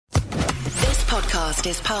podcast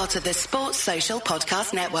is part of the Sports Social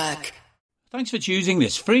Podcast Network. Thanks for choosing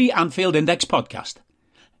this free Anfield Index podcast.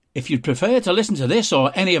 If you'd prefer to listen to this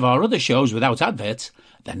or any of our other shows without adverts,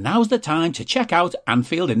 then now's the time to check out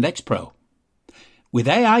Anfield Index Pro. With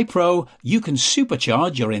AI Pro, you can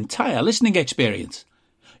supercharge your entire listening experience.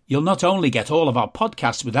 You'll not only get all of our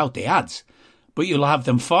podcasts without the ads, but you'll have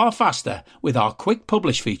them far faster with our Quick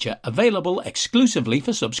Publish feature available exclusively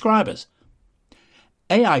for subscribers.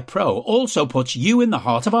 AI Pro also puts you in the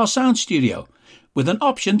heart of our sound studio, with an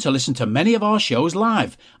option to listen to many of our shows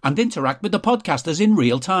live and interact with the podcasters in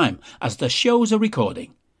real time as the shows are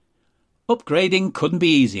recording. Upgrading couldn't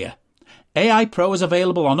be easier. AI Pro is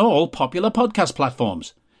available on all popular podcast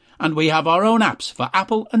platforms, and we have our own apps for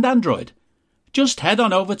Apple and Android. Just head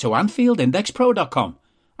on over to AnfieldIndexPro.com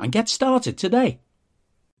and get started today.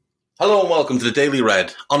 Hello and welcome to the Daily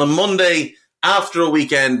Red on a Monday after a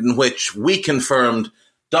weekend in which we confirmed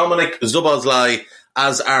Dominik Szoboszlai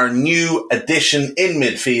as our new addition in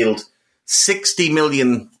midfield, 60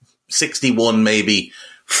 million, 61 maybe,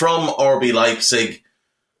 from RB Leipzig,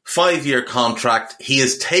 5-year contract. He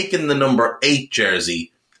has taken the number 8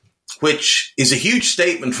 jersey, which is a huge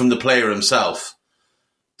statement from the player himself,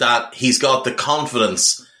 that he's got the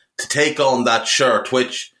confidence to take on that shirt,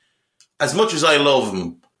 which, as much as I love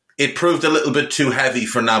him, it proved a little bit too heavy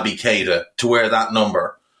for Naby Keita to wear that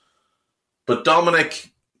number. But Dominik,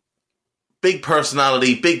 big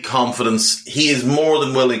personality, big confidence. He is more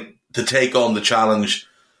than willing to take on the challenge.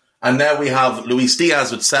 And now we have Luis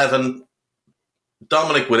Diaz with 7,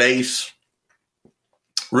 Dominik with 8.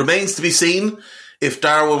 Remains to be seen if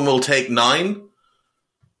Darwin will take 9.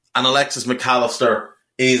 And Alexis McAllister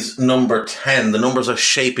is number 10. The numbers are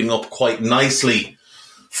shaping up quite nicely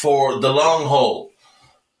for the long haul.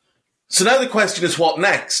 So now the question is, what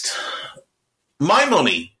next? My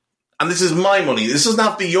money, and this is my money, this doesn't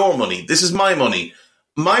have to be your money, this is my money.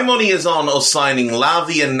 My money is on us signing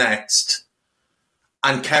Lavia next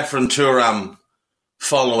and Khéphren Thuram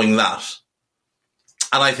following that.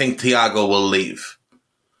 And I think Thiago will leave.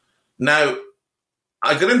 Now,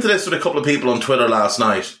 I got into this with a couple of people on Twitter last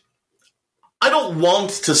night. I don't want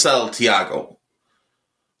to sell Thiago.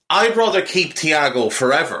 I'd rather keep Thiago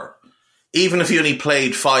forever, even if he only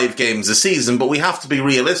played 5 games a season, but we have to be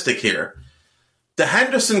realistic here. The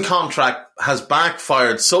Henderson contract has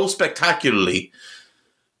backfired so spectacularly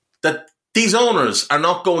that these owners are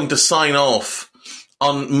not going to sign off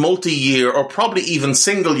on multi-year or probably even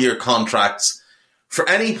single-year contracts for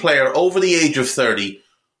any player over the age of 30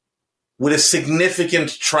 with a significant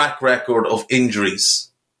track record of injuries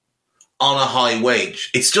on a high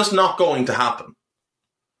wage. It's just not going to happen.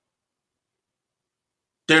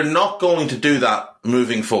 They're not going to do that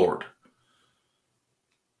moving forward.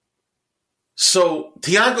 So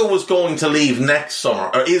Thiago was going to leave next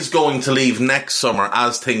summer, or is going to leave next summer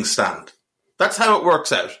as things stand. That's how it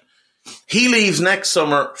works out. He leaves next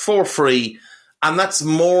summer for free, and that's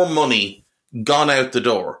more money gone out the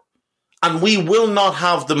door. And we will not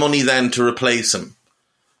have the money then to replace him.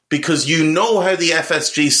 Because you know how the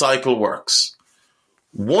FSG cycle works.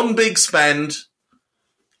 One big spend,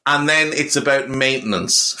 and then it's about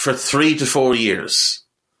maintenance for 3 to 4 years.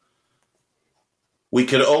 We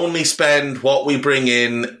can only spend what we bring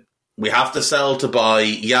in. We have to sell to buy,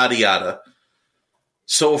 yada, yada.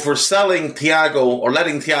 So if we're selling Thiago or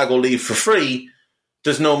letting Thiago leave for free,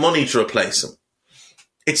 there's no money to replace him.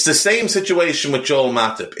 It's the same situation with Joel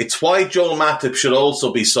Matip. It's why Joel Matip should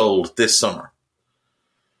also be sold this summer.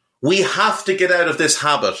 We have to get out of this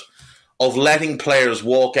habit of letting players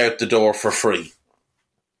walk out the door for free.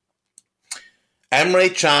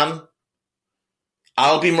 Emre Can,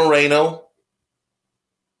 Albi Moreno,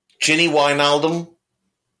 Gini Wijnaldum,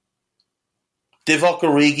 Divock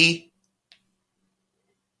Origi,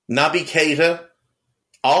 Naby Keita,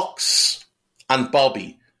 Ox, and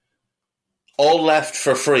Bobby, all left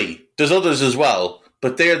for free. There's others as well,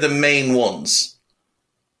 but they're the main ones.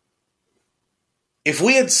 If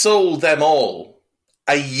we had sold them all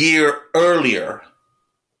a year earlier,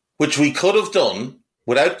 which we could have done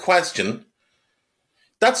without question,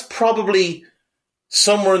 that's probably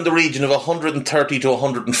somewhere in the region of 130 to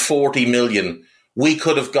 140 million we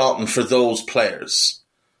could have gotten for those players.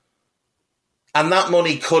 And that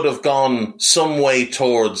money could have gone some way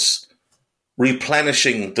towards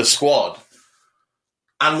replenishing the squad.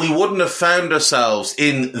 And we wouldn't have found ourselves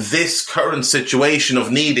in this current situation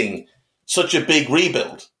of needing such a big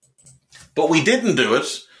rebuild. But we didn't do it,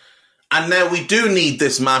 and now we do need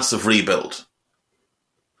this massive rebuild.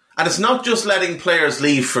 And it's not just letting players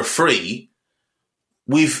leave for free.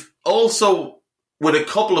 We've also, with a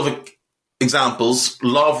couple of examples,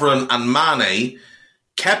 Lovren and Mane,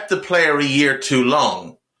 kept the player a year too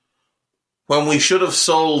long when we should have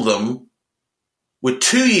sold them with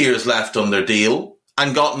 2 years left on their deal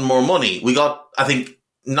and gotten more money. We got, I think,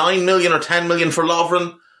 9 million or 10 million for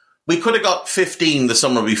Lovren. We could have got 15 the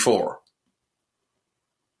summer before.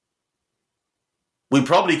 We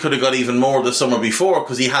probably could have got even more the summer before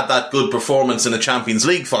because he had that good performance in a Champions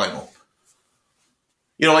League final.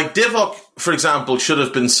 You know, like Divock, for example, should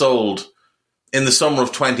have been sold in the summer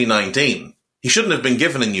of 2019. He shouldn't have been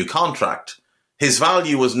given a new contract. His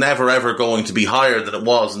value was never ever going to be higher than it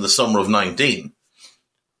was in the summer of 19.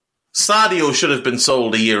 Sadio should have been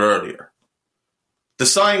sold a year earlier. The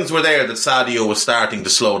signs were there that Sadio was starting to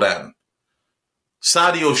slow down.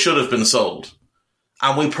 Sadio should have been sold.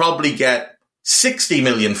 And we probably get 60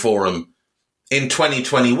 million for him in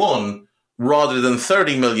 2021 rather than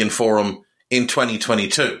 30 million for him in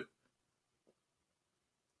 2022.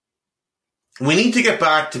 We need to get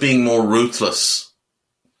back to being more ruthless.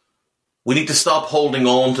 We need to stop holding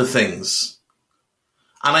on to things.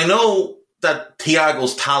 And I know that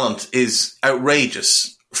Thiago's talent is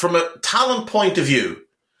outrageous. From a talent point of view,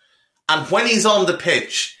 and when he's on the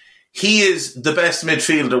pitch, he is the best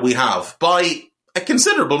midfielder we have by a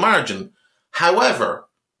considerable margin. However,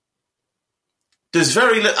 there's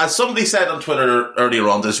very little, as somebody said on Twitter earlier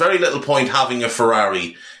on, there's very little point having a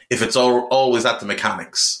Ferrari if it's always at the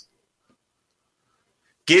mechanics.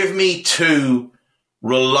 Give me two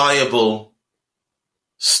reliable,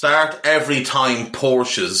 start every time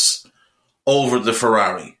Porsches over the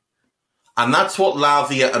Ferrari. And that's what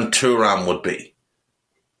Lavia and Thuram would be.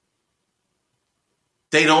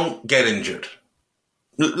 They don't get injured.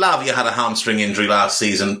 Lavia had a hamstring injury last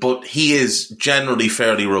season, but he is generally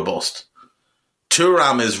fairly robust.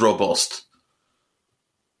 Thuram is robust.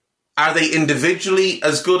 Are they individually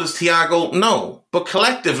as good as Thiago? No. But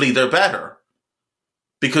collectively they're better.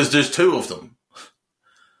 Because there's two of them.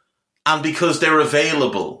 And because they're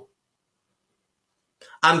available.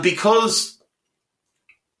 And because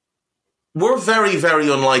we're very, very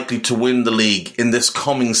unlikely to win the league in this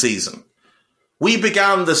coming season. We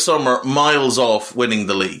began the summer miles off winning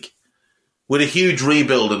the league with a huge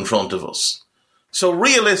rebuild in front of us. So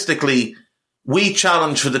realistically, we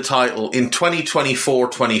challenge for the title in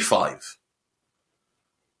 2024-25.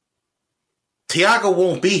 Thiago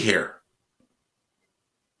won't be here.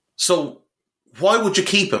 So why would you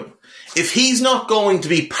keep him? If he's not going to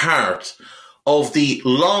be part of the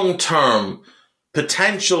long-term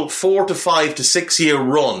potential 4 to 5 to 6 year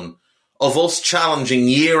run of us challenging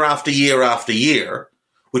year after year after year,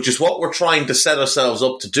 which is what we're trying to set ourselves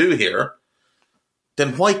up to do here,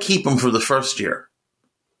 then why keep him for the first year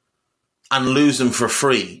and lose him for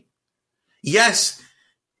free? Yes,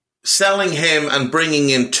 selling him and bringing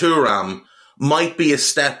in Thuram might be a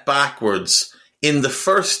step backwards in the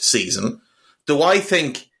first season, though I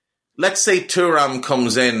think, let's say Thuram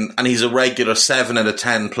comes in and he's a regular 7 out of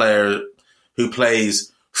 10 player who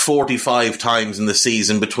plays 45 times in the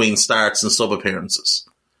season between starts and sub-appearances.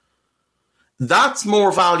 That's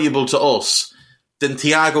more valuable to us than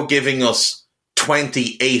Thiago giving us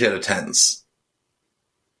 28 out of 10s.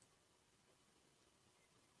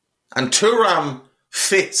 And Thuram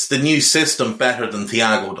fits the new system better than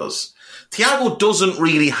Thiago does. Thiago doesn't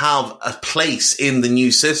really have a place in the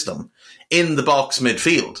new system, in the box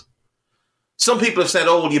midfield. Some people have said,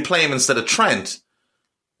 oh, well, you play him instead of Trent.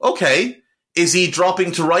 Okay. Is he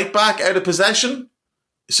dropping to right back out of possession?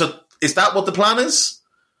 So is that what the plan is?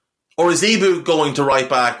 Or is Ibu going to right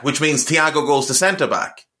back, which means Thiago goes to centre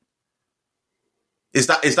back? Is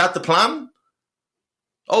that the plan?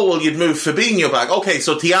 Oh, well, you'd move Fabinho back. Okay,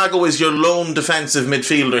 so Thiago is your lone defensive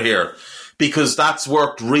midfielder here because that's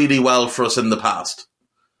worked really well for us in the past.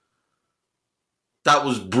 That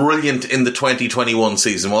was brilliant in the 2021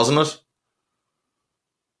 season, wasn't it?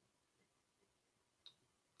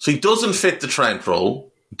 So he doesn't fit the Trent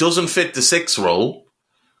role, doesn't fit the 6 role.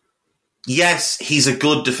 Yes, he's a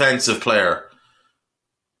good defensive player,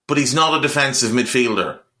 but he's not a defensive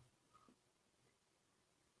midfielder.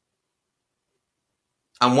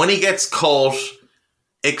 And when he gets caught,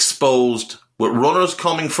 exposed, with runners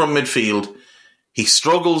coming from midfield, he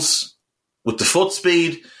struggles with the foot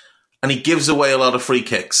speed and he gives away a lot of free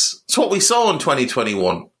kicks. It's what we saw in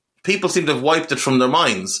 2021. People seem to have wiped it from their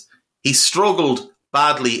minds. He struggled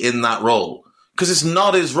badly in that role because it's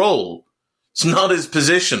not his role. It's not his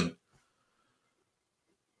position.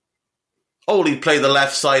 Oh, he'd play the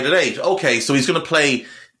left side at 8. Okay, so he's going to play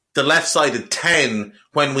the left side at 10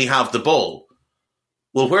 when we have the ball.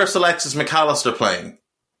 Well, where's Alexis McAllister playing?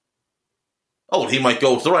 Oh, he might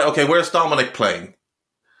go to the right. Okay, where's Dominic playing?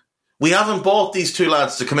 We haven't bought these two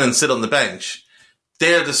lads to come in and sit on the bench.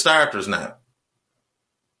 They're the starters now.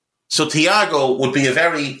 So Thiago would be a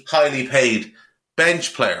very highly paid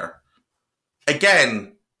bench player.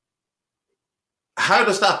 Again, how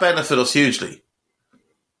does that benefit us hugely?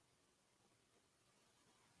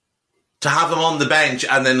 To have him on the bench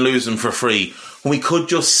and then lose him for free. We could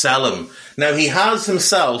just sell him. Now, he has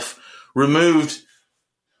himself removed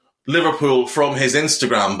Liverpool from his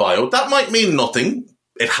Instagram bio. That might mean nothing.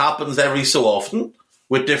 It happens every so often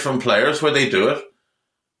with different players where they do it.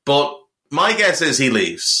 But my guess is he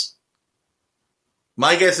leaves.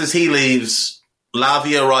 My guess is he leaves.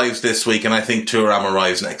 Lavia arrives this week, and I think Thuram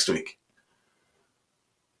arrives next week.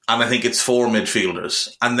 And I think it's 4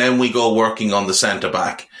 midfielders. And then we go working on the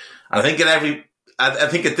centre-back. And I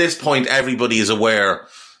think at this point, everybody is aware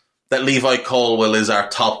that Levi Colwill is our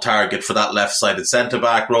top target for that left-sided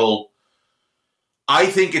centre-back role. I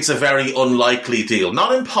think it's a very unlikely deal.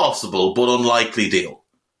 Not impossible, but unlikely deal.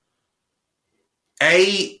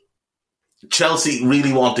 Chelsea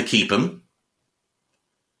really want to keep him.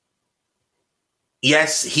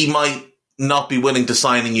 Yes, he might not be willing to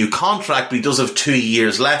sign a new contract, but he does have 2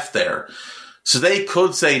 years left there. So they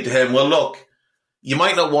could say to him, well, look, you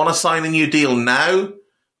might not want to sign a new deal now,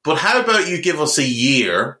 but how about you give us a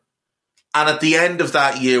year, and at the end of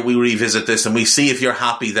that year we revisit this and we see if you're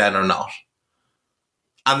happy then or not.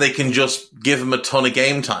 And they can just give him a ton of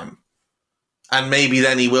game time. And maybe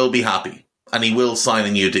then he will be happy and he will sign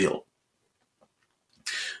a new deal.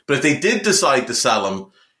 But if they did decide to sell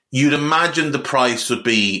him, you'd imagine the price would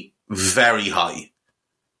be very high.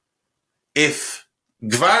 If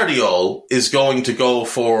Gvardiol is going to go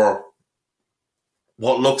for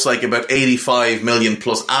what looks like about 85 million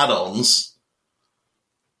plus add-ons,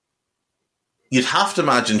 you'd have to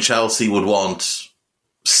imagine Chelsea would want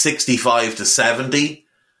 65 to 70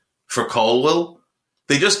 for Colwill.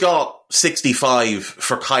 They just got 65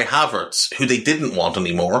 for Kai Havertz, who they didn't want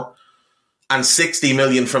anymore, and 60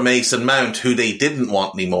 million for Mason Mount, who they didn't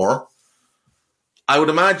want anymore. I would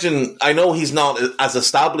imagine, I know he's not as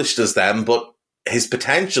established as them, but his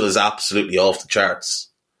potential is absolutely off the charts.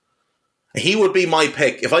 He would be my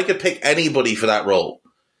pick. If I could pick anybody for that role,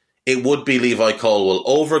 it would be Levi Colwill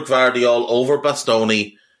over Gvardiol, over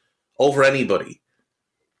Bastoni, over anybody.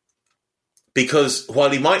 Because while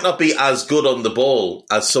he might not be as good on the ball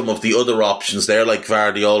as some of the other options there, like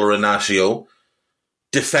Gvardiol or Inacio,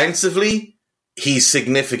 defensively, he's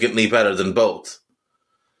significantly better than both.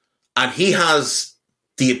 And he has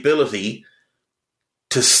the ability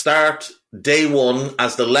to start day one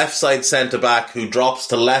as the left side centre-back who drops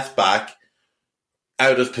to left-back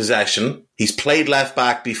out of possession. He's played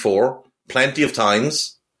left-back before, plenty of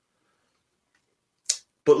times.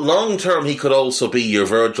 But long-term, he could also be your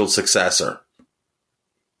Virgil successor.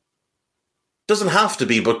 Doesn't have to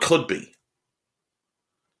be, but could be.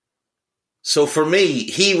 So for me,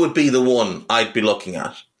 he would be the one I'd be looking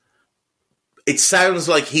at. It sounds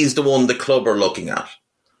like he's the one the club are looking at.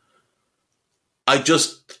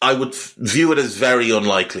 I would view it as very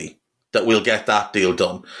unlikely that we'll get that deal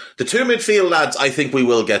done. The 2 midfield lads, I think we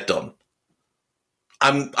will get done.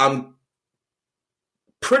 I'm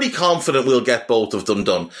pretty confident we'll get both of them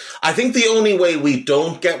done. I think the only way we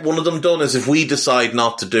don't get one of them done is if we decide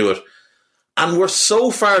not to do it. And we're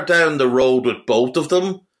so far down the road with both of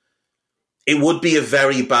them, it would be a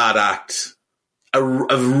very bad act. A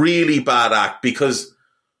really bad act, because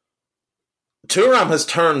Thuram has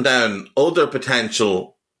turned down other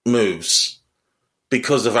potential moves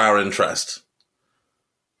because of our interest.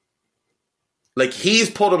 Like, he's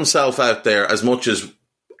put himself out there as much as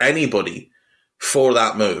anybody for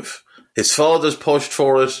that move. His father's pushed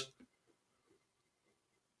for it.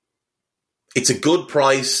 It's a good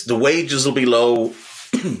price. The wages will be low.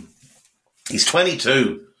 He's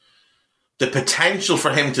 22. The potential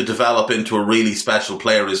for him to develop into a really special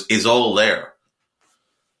player is all there.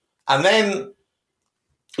 And then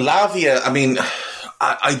Lavia, I mean,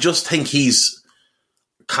 I just think he's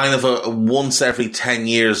kind of a once every 10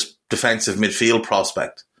 years defensive midfield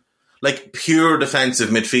prospect. Like, pure defensive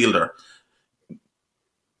midfielder.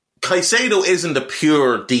 Caicedo isn't a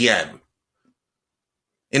pure DM.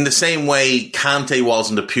 In the same way Kante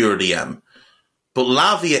wasn't a pure DM. But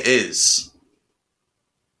Lavia is.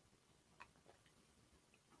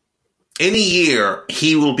 In a year,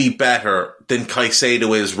 he will be better than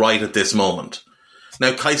Caicedo is right at this moment.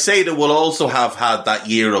 Now, Caicedo will also have had that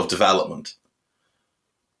year of development.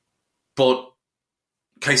 But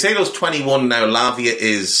Caicedo's 21 now, Lavia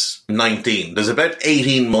is 19. There's about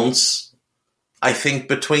 18 months, I think,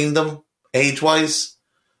 between them, age-wise.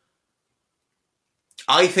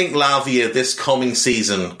 I think Lavia this coming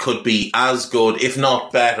season could be as good, if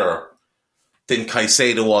not better, than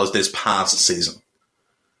Caicedo was this past season.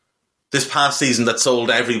 this past season that sold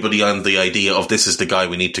everybody on the idea of this is the guy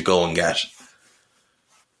we need to go and get.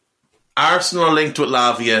 Arsenal are linked with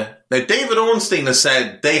Lavia. Now, David Ornstein has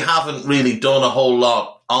said they haven't really done a whole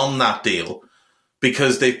lot on that deal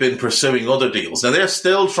because they've been pursuing other deals. Now, they're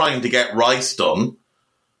still trying to get Rice done.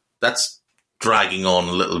 That's dragging on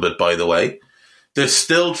a little bit, by the way. They're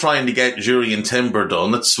still trying to get Jurrien Timber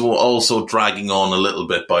done. That's also dragging on a little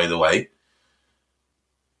bit, by the way.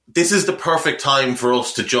 This is the perfect time for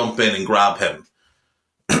us to jump in and grab him.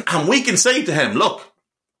 And we can say to him, look,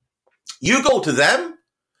 you go to them.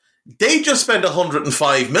 They just spent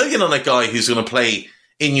 105 million on a guy who's going to play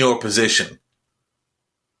in your position,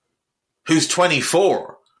 who's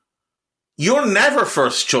 24. You're never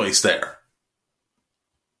first choice there.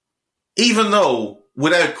 Even though,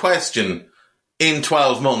 without question, in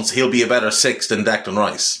 12 months, he'll be a better six than Declan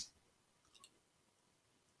Rice.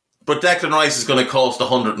 But Declan Rice is going to cost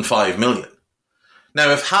 105 million.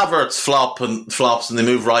 Now, if Havertz flops and they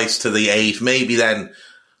move Rice to the 8, maybe then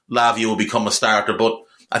Lavia will become a starter. But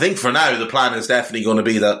I think for now, the plan is definitely going to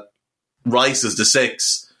be that Rice is the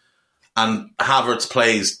 6 and Havertz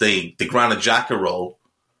plays the Granit Xhaka role.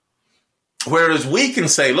 Whereas we can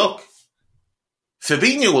say, look,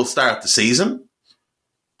 Fabinho will start the season,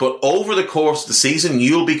 but over the course of the season,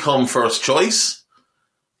 you'll become first choice,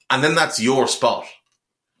 and then that's your spot.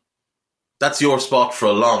 That's your spot for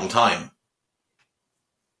a long time.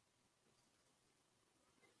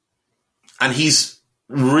 And he's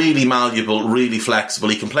really malleable, really flexible.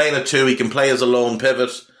 He can play in a 2, he can play as a lone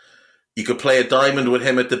pivot. You could play a diamond with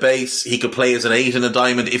him at the base. He could play as an 8 in a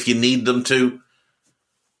diamond if you need them to.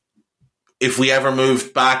 If we ever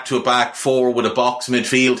moved back to a back 4 with a box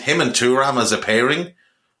midfield, him and Thuram as a pairing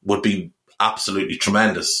would be absolutely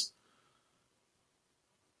tremendous.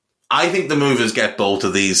 I think the move is get both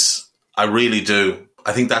of these. I really do.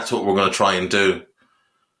 I think that's what we're going to try and do.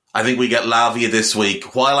 I think we get Lavia this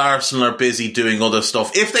week while Arsenal are busy doing other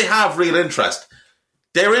stuff. If they have real interest,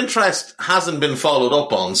 their interest hasn't been followed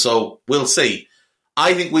up on, so we'll see.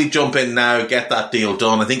 I think we jump in now, get that deal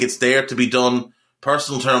done. I think it's there to be done.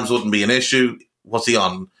 Personal terms wouldn't be an issue. What's he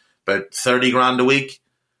on? About 30 grand a week?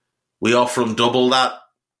 We offer him double that.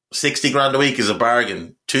 60 grand a week is a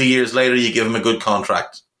bargain. 2 years later, you give him a good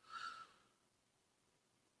contract.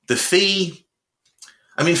 The fee,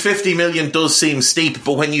 50 million does seem steep,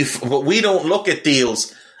 but but we don't look at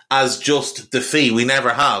deals as just the fee. We never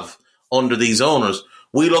have under these owners.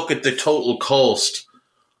 We look at the total cost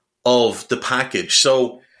of the package.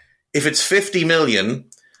 So if it's 50 million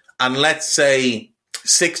and let's say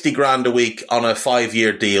 60 grand a week on a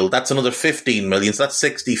 5-year deal, that's another 15 million. So that's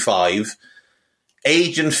 65.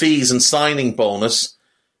 Agent fees and signing bonus,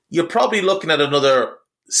 you're probably looking at another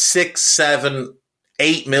 6, 7,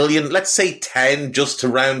 8 million. Let's say 10 just to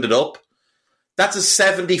round it up. That's a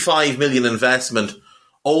 75 million investment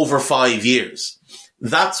over 5 years.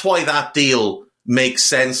 That's why that deal makes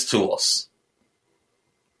sense to us.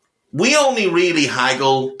 We only really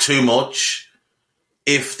haggle too much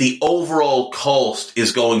if the overall cost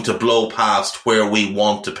is going to blow past where we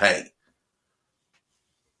want to pay.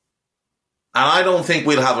 And I don't think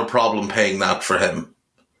we'll have a problem paying that for him.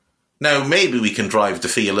 Now, maybe we can drive the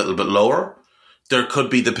fee a little bit lower. There could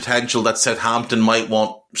be the potential that Southampton might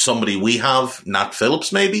want somebody we have, Nat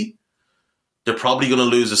Phillips maybe. They're probably going to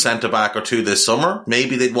lose a centre-back or two this summer.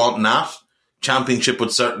 Maybe they'd want Nat. Championship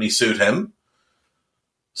would certainly suit him.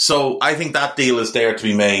 So I think that deal is there to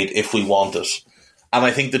be made if we want it. And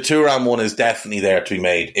I think the Thuram one is definitely there to be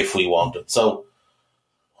made if we want it. So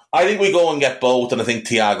I think we go and get both, and I think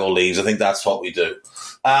Thiago leaves. I think that's what we do.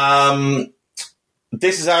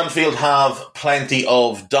 This is Anfield have plenty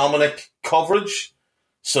of Dominic coverage,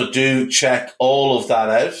 so do check all of that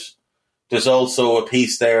out. There's also a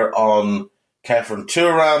piece there on Kefren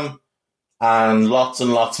Thuram and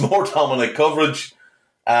lots more Dominic coverage.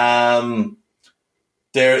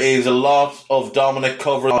 There is a lot of Dominic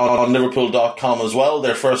coverage on Liverpool.com as well.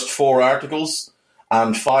 Their first 4 articles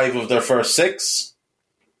and 5 of their first 6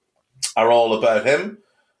 are all about him.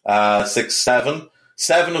 6, 7.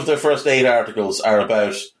 7 of their first 8 articles are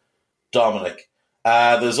about Dominic.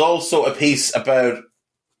 There's also a piece about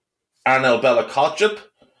Arnel Bella-Kotchap.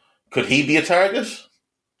 Could he be a target?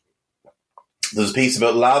 There's a piece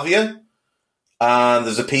about Lavia. And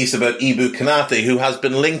there's a piece about Ibu Konate, who has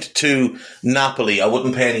been linked to Napoli. I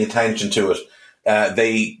wouldn't pay any attention to it.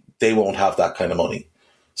 They won't have that kind of money.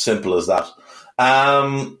 Simple as that.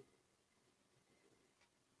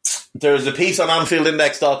 There's a piece on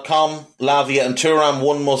AnfieldIndex.com. Lavia and Thuram,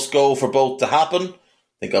 one must go for both to happen. I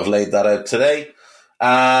think I've laid that out today.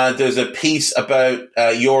 There's a piece about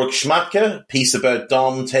Jörg Schmadtke. Piece about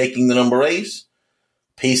Dom taking the number 8.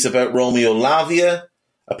 piece about Romeo Lavia,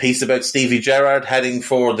 a piece about Stevie Gerrard heading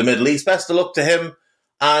for the Middle East. Best of luck to him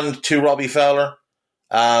and to Robbie Fowler,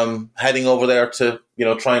 heading over there to,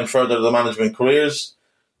 try and further the management careers.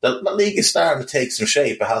 The league is starting to take some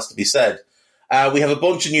shape, it has to be said. We have a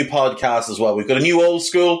bunch of new podcasts as well. We've got a new Old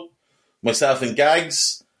School, myself and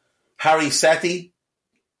Gags. Harry Sethi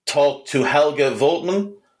talked to Helga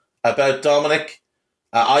Voltman about Dominic.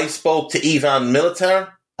 I spoke to Ivan Militar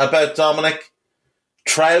about Dominic.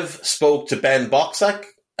 Trev spoke to Ben Boxak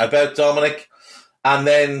about Dominic. And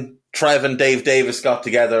then Trev and Dave Davis got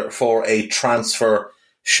together for a transfer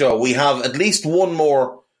show. We have at least one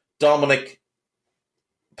more Dominic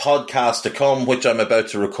podcast to come, which I'm about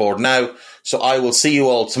to record now. So I will see you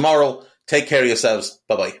all tomorrow. Take care of yourselves.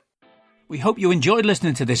 Bye-bye. We hope you enjoyed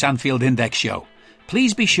listening to this Anfield Index show.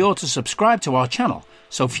 Please be sure to subscribe to our channel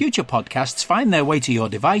so future podcasts find their way to your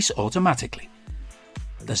device automatically.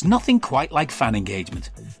 There's nothing quite like fan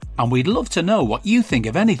engagement, and we'd love to know what you think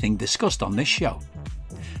of anything discussed on this show.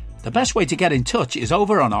 The best way to get in touch is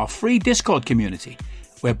over on our free Discord community,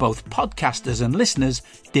 where both podcasters and listeners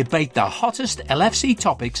debate the hottest LFC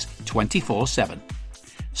topics 24/7.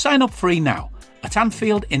 Sign up free now at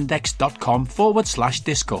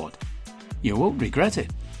AnfieldIndex.com/Discord. You won't regret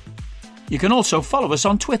it. You can also follow us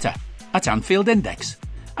on Twitter at Anfield Index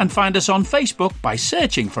and find us on Facebook by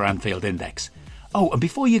searching for Anfield Index. Oh, and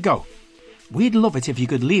before you go, we'd love it if you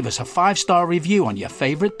could leave us a 5-star review on your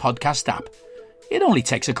favourite podcast app. It only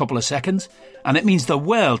takes a couple of seconds, and it means the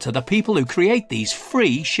world to the people who create these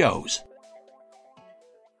free shows.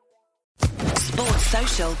 Sports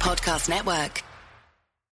Social Podcast Network.